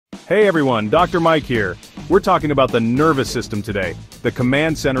Hey everyone, Dr. Mike here. We're talking about the nervous system today, the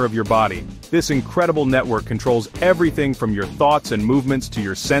command center of your body. This incredible network controls everything from your thoughts and movements to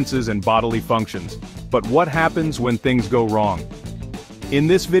your senses and bodily functions. But what happens when things go wrong? In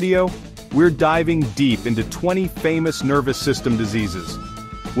this video, we're diving deep into 20 famous nervous system diseases.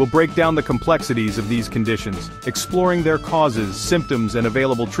 We'll break down the complexities of these conditions, exploring their causes, symptoms, and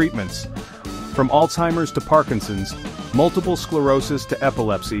available treatments. From Alzheimer's to Parkinson's, multiple sclerosis to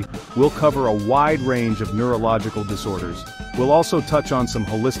epilepsy, we'll cover a wide range of neurological disorders. We'll also touch on some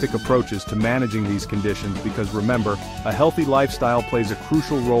holistic approaches to managing these conditions because remember, a healthy lifestyle plays a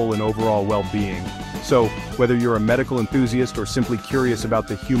crucial role in overall well-being. So, whether you're a medical enthusiast or simply curious about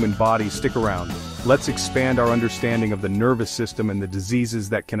the human body, stick around. Let's expand our understanding of the nervous system and the diseases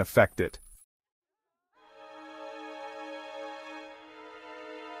that can affect it.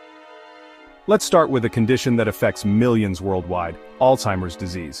 Let's start with a condition that affects millions worldwide, Alzheimer's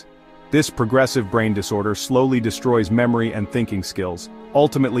disease. This progressive brain disorder slowly destroys memory and thinking skills,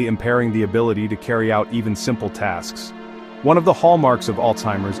 ultimately impairing the ability to carry out even simple tasks. One of the hallmarks of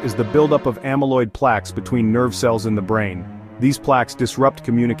Alzheimer's is the buildup of amyloid plaques between nerve cells in the brain. These plaques disrupt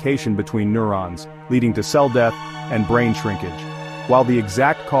communication between neurons, leading to cell death and brain shrinkage. While the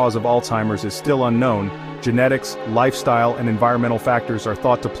exact cause of Alzheimer's is still unknown, genetics, lifestyle, and environmental factors are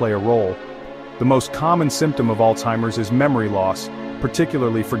thought to play a role. The most common symptom of Alzheimer's is memory loss,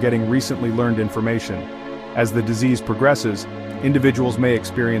 particularly forgetting recently learned information. As the disease progresses, individuals may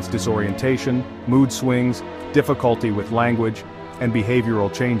experience disorientation, mood swings, difficulty with language, and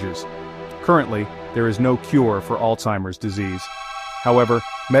behavioral changes. Currently, there is no cure for Alzheimer's disease. However,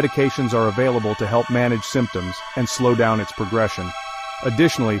 medications are available to help manage symptoms and slow down its progression.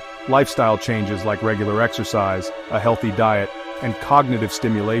 Additionally, lifestyle changes like regular exercise, a healthy diet, and cognitive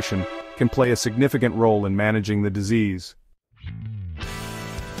stimulation can play a significant role in managing the disease.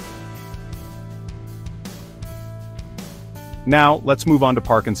 Now, let's move on to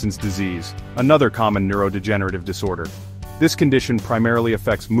Parkinson's disease, another common neurodegenerative disorder. This condition primarily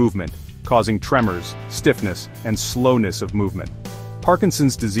affects movement, causing tremors, stiffness, and slowness of movement.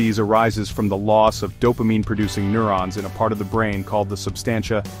 Parkinson's disease arises from the loss of dopamine-producing neurons in a part of the brain called the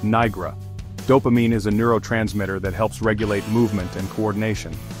substantia nigra. Dopamine is a neurotransmitter that helps regulate movement and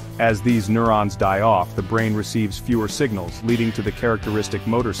coordination. As these neurons die off, the brain receives fewer signals, leading to the characteristic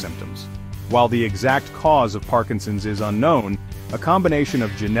motor symptoms. While the exact cause of Parkinson's is unknown, a combination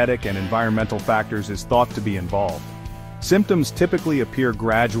of genetic and environmental factors is thought to be involved. Symptoms typically appear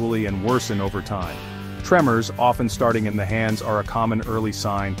gradually and worsen over time. Tremors, often starting in the hands, are a common early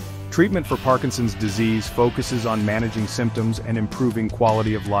sign. Treatment for Parkinson's disease focuses on managing symptoms and improving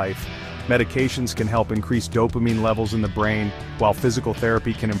quality of life. Medications can help increase dopamine levels in the brain, while physical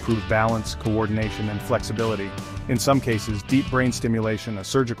therapy can improve balance, coordination, and flexibility. In some cases, deep brain stimulation, a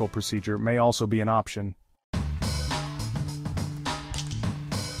surgical procedure, may also be an option.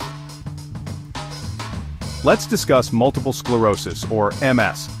 Let's discuss multiple sclerosis, or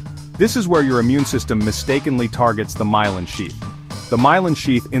MS. This is where your immune system mistakenly targets the myelin sheath. The myelin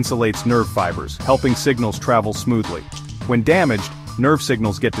sheath insulates nerve fibers, helping signals travel smoothly. When damaged, nerve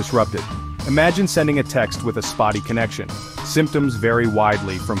signals get disrupted. Imagine sending a text with a spotty connection. Symptoms vary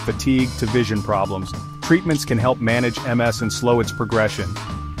widely from fatigue to vision problems. Treatments can help manage MS and slow its progression.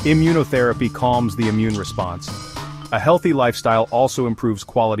 Immunotherapy calms the immune response. A healthy lifestyle also improves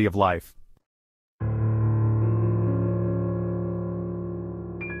quality of life.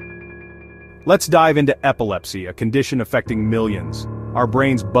 Let's dive into epilepsy, a condition affecting millions. Our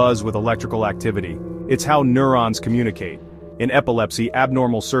brains buzz with electrical activity. It's how neurons communicate. In epilepsy,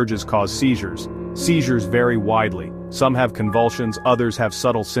 abnormal surges cause seizures. Seizures vary widely. Some have convulsions, others have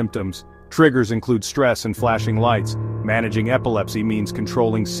subtle symptoms. Triggers include stress and flashing lights. Managing epilepsy means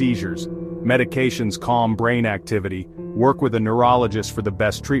controlling seizures. Medications calm brain activity. Work with a neurologist for the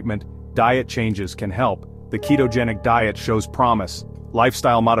best treatment. Diet changes can help. The ketogenic diet shows promise.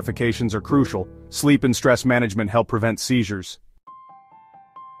 Lifestyle modifications are crucial. Sleep and stress management help prevent seizures.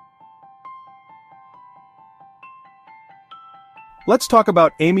 Let's talk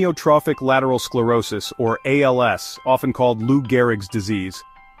about amyotrophic lateral sclerosis, or ALS, often called Lou Gehrig's disease.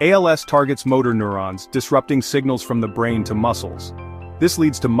 ALS targets motor neurons, disrupting signals from the brain to muscles. This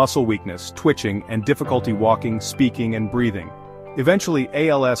leads to muscle weakness, twitching, and difficulty walking, speaking, and breathing. Eventually,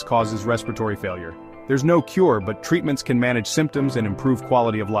 ALS causes respiratory failure. There's no cure, but treatments can manage symptoms and improve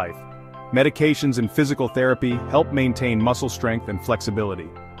quality of life. Medications and physical therapy help maintain muscle strength and flexibility.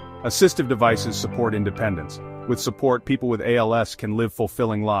 Assistive devices support independence. With support, people with ALS can live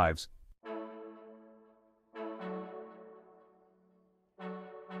fulfilling lives.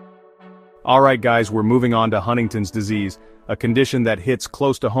 Alright guys, we're moving on to Huntington's disease, a condition that hits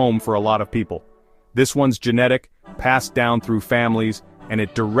close to home for a lot of people. This one's genetic, passed down through families, and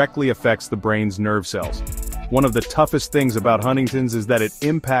it directly affects the brain's nerve cells. One of the toughest things about Huntington's is that it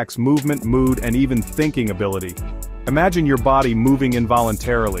impacts movement, mood, and even thinking ability. Imagine your body moving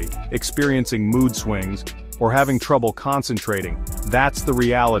involuntarily, experiencing mood swings, or having trouble concentrating. That's the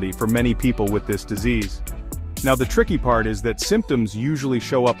reality for many people with this disease. Now the tricky part is that symptoms usually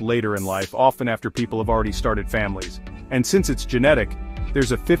show up later in life, often after people have already started families. And since it's genetic,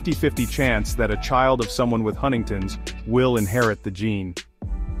 there's a 50-50 chance that a child of someone with Huntington's will inherit the gene.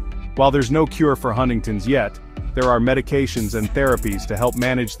 While there's no cure for Huntington's yet, there are medications and therapies to help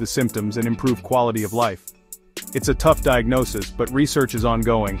manage the symptoms and improve quality of life. It's a tough diagnosis, but research is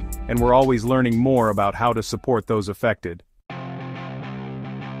ongoing, and we're always learning more about how to support those affected.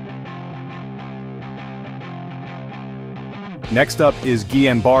 Next up is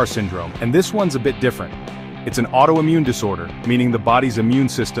Guillain-Barré syndrome, and this one's a bit different. It's an autoimmune disorder, meaning the body's immune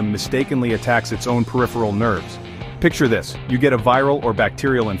system mistakenly attacks its own peripheral nerves. Picture this, you get a viral or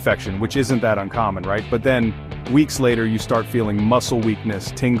bacterial infection, which isn't that uncommon, right? But then, weeks later you start feeling muscle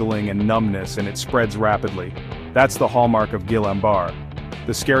weakness, tingling, and numbness, and it spreads rapidly. That's the hallmark of Guillain-Barré.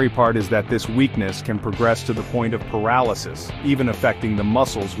 The scary part is that this weakness can progress to the point of paralysis, even affecting the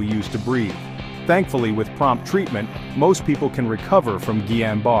muscles we use to breathe. Thankfully, with prompt treatment, most people can recover from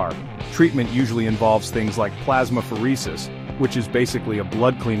Guillain-Barré. Treatment usually involves things like plasmapheresis, which is basically a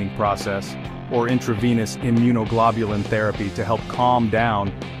blood cleaning process, or intravenous immunoglobulin therapy to help calm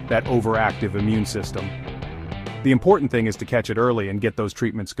down that overactive immune system. The important thing is to catch it early and get those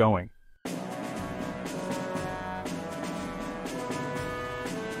treatments going.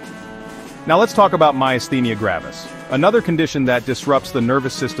 Now let's talk about Myasthenia gravis, another condition that disrupts the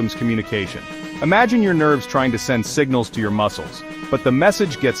nervous system's communication. Imagine your nerves trying to send signals to your muscles, but the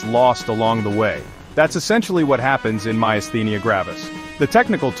message gets lost along the way. That's essentially what happens in Myasthenia gravis. The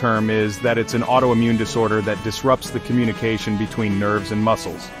technical term is that it's an autoimmune disorder that disrupts the communication between nerves and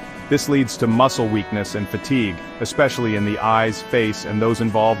muscles. This leads to muscle weakness and fatigue, especially in the eyes, face, and those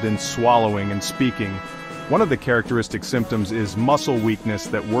involved in swallowing and speaking. One of the characteristic symptoms is muscle weakness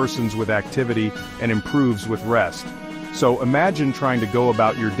that worsens with activity and improves with rest. So imagine trying to go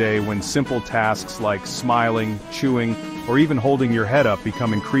about your day when simple tasks like smiling, chewing, or even holding your head up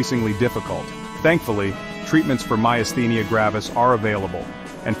become increasingly difficult. Thankfully, treatments for Myasthenia gravis are available,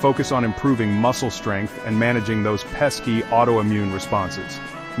 and focus on improving muscle strength and managing those pesky autoimmune responses.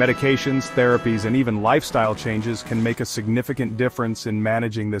 Medications, therapies, and even lifestyle changes can make a significant difference in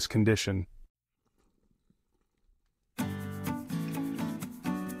managing this condition.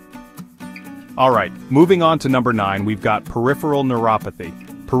 Alright, moving on to number 9, we've got peripheral neuropathy.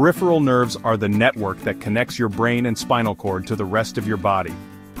 Peripheral nerves are the network that connects your brain and spinal cord to the rest of your body.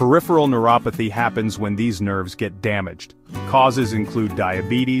 Peripheral neuropathy happens when these nerves get damaged. Causes include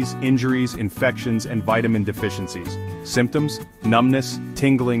diabetes, injuries, infections, and vitamin deficiencies. Symptoms: numbness,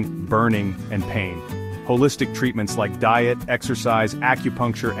 tingling, burning, and pain. Holistic treatments like diet, exercise,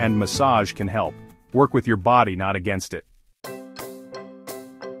 acupuncture, and massage can help. Work with your body, not against it.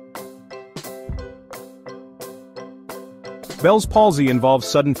 Bell's palsy involves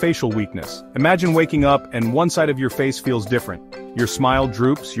sudden facial weakness. Imagine waking up and one side of your face feels different. Your smile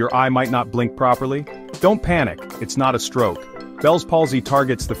droops, your eye might not blink properly. Don't panic, it's not a stroke. Bell's palsy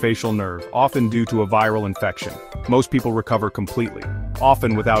targets the facial nerve, often due to a viral infection. Most people recover completely,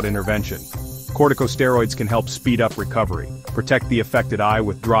 often without intervention. Corticosteroids can help speed up recovery. Protect the affected eye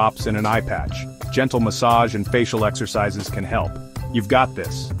with drops and an eye patch. Gentle massage and facial exercises can help. You've got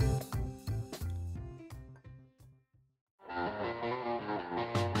this.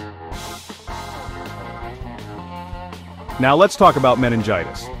 Now let's talk about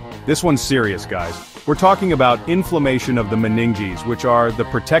meningitis. This one's serious, guys. We're talking about inflammation of the meninges, which are the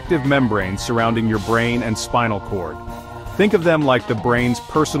protective membranes surrounding your brain and spinal cord. Think of them like the brain's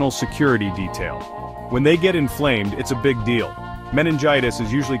personal security detail. When they get inflamed, it's a big deal. Meningitis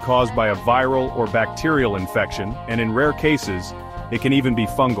is usually caused by a viral or bacterial infection, and in rare cases, it can even be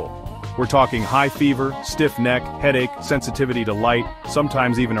fungal. We're talking high fever, stiff neck, headache, sensitivity to light,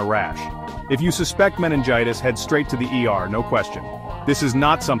 sometimes even a rash. If you suspect meningitis, head straight to the ER, no question. This is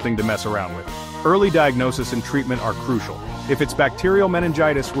not something to mess around with. Early diagnosis and treatment are crucial. If it's bacterial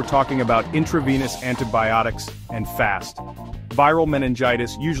meningitis, we're talking about intravenous antibiotics and fast. Viral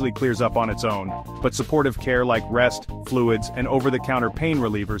meningitis usually clears up on its own, but supportive care like rest, fluids, and over-the-counter pain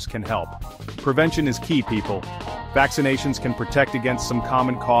relievers can help. Prevention is key, people. Vaccinations can protect against some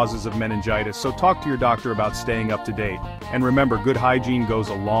common causes of meningitis, so talk to your doctor about staying up to date. And remember, good hygiene goes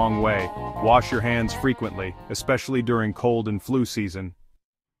a long way. Wash your hands frequently, especially during cold and flu season.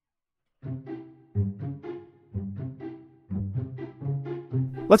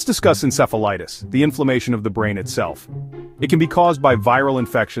 Let's discuss encephalitis, the inflammation of the brain itself. It can be caused by viral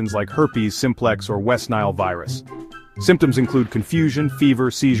infections like herpes simplex or West Nile virus. Symptoms include confusion, fever,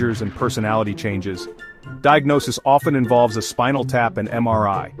 seizures, and personality changes. Diagnosis often involves a spinal tap and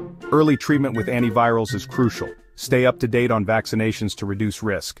MRI. Early treatment with antivirals is crucial. Stay up to date on vaccinations to reduce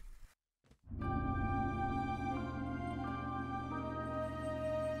risk.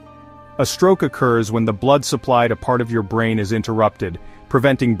 A stroke occurs when the blood supply to part of your brain is interrupted,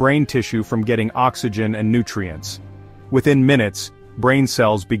 preventing brain tissue from getting oxygen and nutrients. Within minutes, brain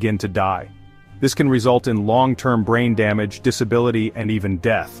cells begin to die. This can result in long-term brain damage, disability, and even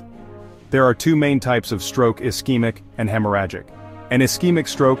death. There are two main types of stroke: ischemic and hemorrhagic. An ischemic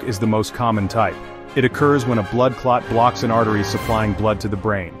stroke is the most common type. It occurs when a blood clot blocks an artery supplying blood to the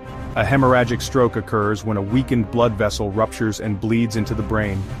brain. A hemorrhagic stroke occurs when a weakened blood vessel ruptures and bleeds into the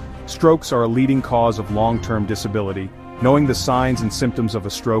brain. Strokes are a leading cause of long-term disability. Knowing the signs and symptoms of a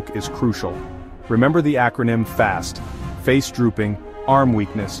stroke is crucial. Remember the acronym FAST: face drooping, arm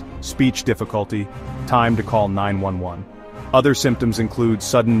weakness, speech difficulty, time to call 911. Other symptoms include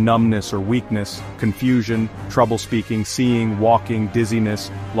sudden numbness or weakness, confusion, trouble speaking, seeing, walking, dizziness,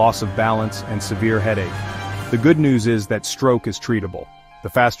 loss of balance, and severe headache. The good news is that stroke is treatable. The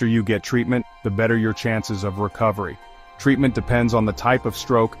faster you get treatment, the better your chances of recovery. Treatment depends on the type of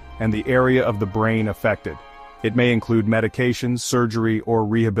stroke and the area of the brain affected. It may include medications, surgery, or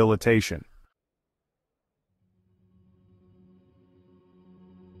rehabilitation.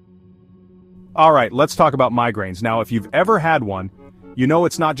 Alright, let's talk about migraines. Now, if you've ever had one, you know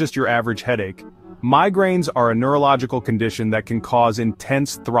it's not just your average headache. Migraines are a neurological condition that can cause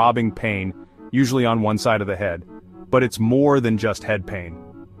intense throbbing pain, usually on one side of the head. But it's more than just head pain.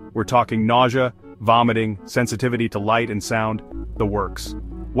 We're talking nausea, vomiting, sensitivity to light and sound, the works.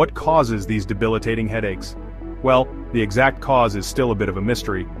 What causes these debilitating headaches? Well, the exact cause is still a bit of a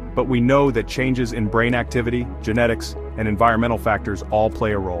mystery, but we know that changes in brain activity, genetics, and environmental factors all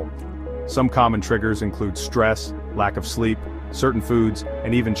play a role. Some common triggers include stress, lack of sleep, certain foods,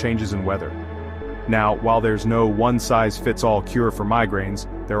 and even changes in weather. Now, while there's no one-size-fits-all cure for migraines,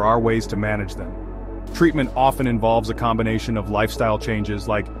 there are ways to manage them. Treatment often involves a combination of lifestyle changes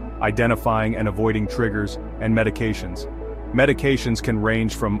like identifying and avoiding triggers, and medications. Medications can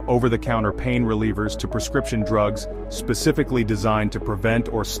range from over-the-counter pain relievers to prescription drugs specifically designed to prevent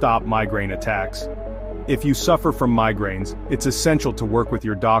or stop migraine attacks. If you suffer from migraines, it's essential to work with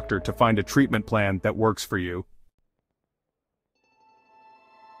your doctor to find a treatment plan that works for you.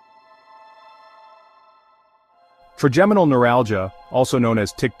 Trigeminal neuralgia, also known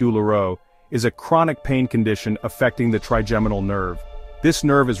as tic douloureux, is a chronic pain condition affecting the trigeminal nerve. This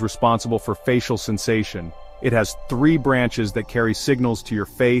nerve is responsible for facial sensation. It has 3 branches that carry signals to your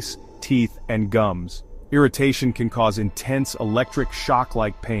face, teeth, and gums. Irritation can cause intense electric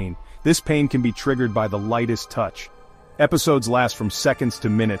shock-like pain. This pain can be triggered by the lightest touch. Episodes last from seconds to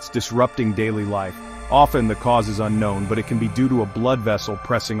minutes, disrupting daily life. Often the cause is unknown, but it can be due to a blood vessel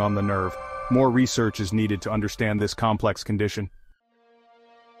pressing on the nerve. More research is needed to understand this complex condition.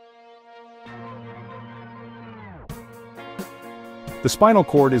 The spinal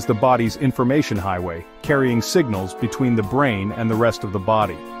cord is the body's information highway, carrying signals between the brain and the rest of the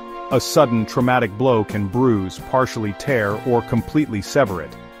body. A sudden traumatic blow can bruise, partially tear, or completely sever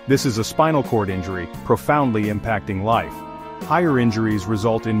it. This is a spinal cord injury, profoundly impacting life. Higher injuries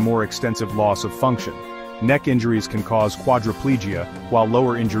result in more extensive loss of function. Neck injuries can cause quadriplegia, while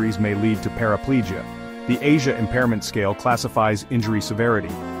lower injuries may lead to paraplegia. The Asia Impairment Scale classifies injury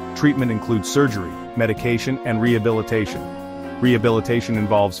severity. Treatment includes surgery, medication, and rehabilitation. Rehabilitation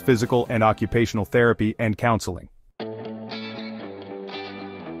involves physical and occupational therapy and counseling.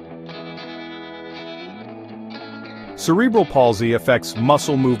 Cerebral palsy affects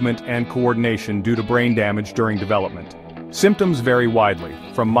muscle movement and coordination due to brain damage during development. Symptoms vary widely,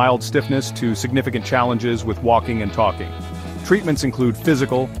 from mild stiffness to significant challenges with walking and talking. Treatments include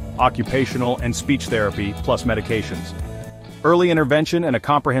physical, occupational, and speech therapy, plus medications. Early intervention and a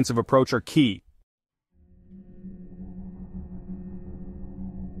comprehensive approach are key.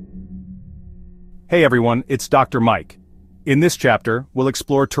 Hey everyone, it's Dr. Mike. In this chapter, we'll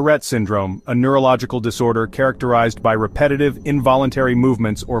explore Tourette syndrome, a neurological disorder characterized by repetitive, involuntary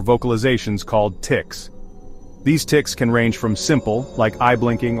movements or vocalizations called tics. These tics can range from simple, like eye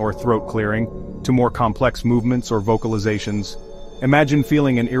blinking or throat clearing, to more complex movements or vocalizations. Imagine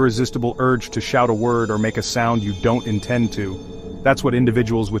feeling an irresistible urge to shout a word or make a sound you don't intend to. That's what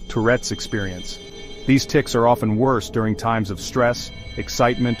individuals with Tourette's experience. These tics are often worse during times of stress,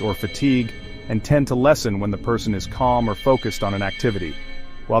 excitement, or fatigue, and tend to lessen when the person is calm or focused on an activity.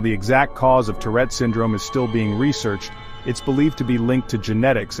 While the exact cause of Tourette syndrome is still being researched, it's believed to be linked to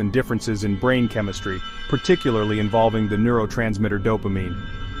genetics and differences in brain chemistry, particularly involving the neurotransmitter dopamine.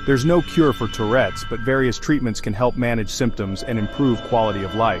 There's no cure for Tourette's, but various treatments can help manage symptoms and improve quality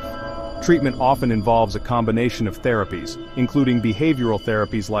of life. Treatment often involves a combination of therapies, including behavioral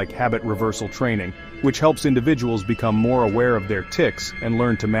therapies like habit reversal training, which helps individuals become more aware of their tics and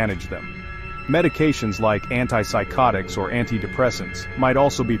learn to manage them. Medications like antipsychotics or antidepressants might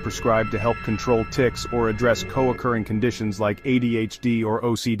also be prescribed to help control tics or address co-occurring conditions like ADHD or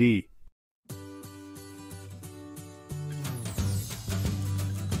OCD.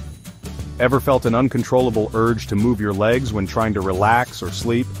 Ever felt an uncontrollable urge to move your legs when trying to relax or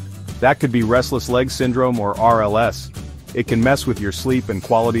sleep? That could be restless leg syndrome or RLS. It can mess with your sleep and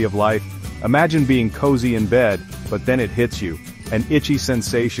quality of life. Imagine being cozy in bed, but then it hits you, an itchy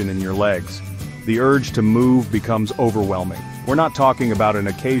sensation in your legs. The urge to move becomes overwhelming. We're not talking about an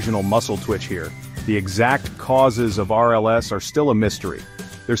occasional muscle twitch here. The exact causes of RLS are still a mystery.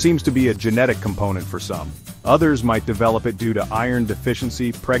 There seems to be a genetic component for some. Others might develop it due to iron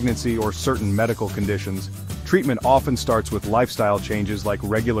deficiency, pregnancy, or certain medical conditions. Treatment often starts with lifestyle changes like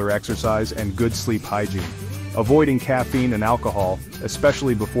regular exercise and good sleep hygiene. Avoiding caffeine and alcohol,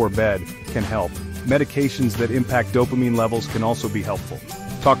 especially before bed, can help. Medications that impact dopamine levels can also be helpful.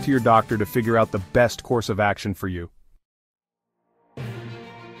 Talk to your doctor to figure out the best course of action for you.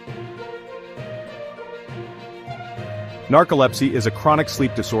 Narcolepsy is a chronic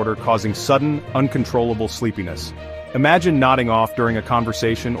sleep disorder causing sudden, uncontrollable sleepiness. Imagine nodding off during a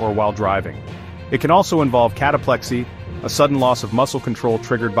conversation or while driving. It can also involve cataplexy, a sudden loss of muscle control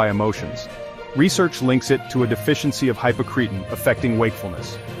triggered by emotions. Research links it to a deficiency of hypocretin affecting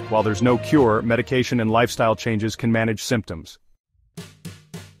wakefulness. While there's no cure, medication and lifestyle changes can manage symptoms.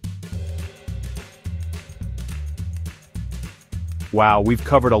 Wow, we've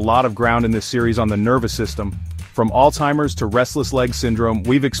covered a lot of ground in this series on the nervous system. From Alzheimer's to restless leg syndrome,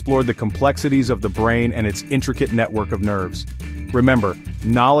 we've explored the complexities of the brain and its intricate network of nerves. Remember,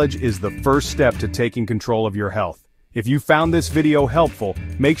 knowledge is the first step to taking control of your health. If you found this video helpful,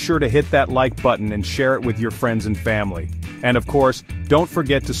 make sure to hit that like button and share it with your friends and family. And of course, don't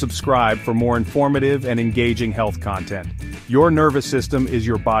forget to subscribe for more informative and engaging health content. Your nervous system is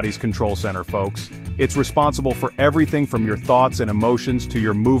your body's control center, folks. It's responsible for everything from your thoughts and emotions to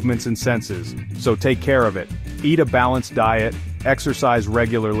your movements and senses. So take care of it. Eat a balanced diet, exercise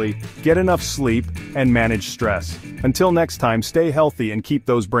regularly, get enough sleep, and manage stress. Until next time, stay healthy and keep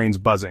those brains buzzing.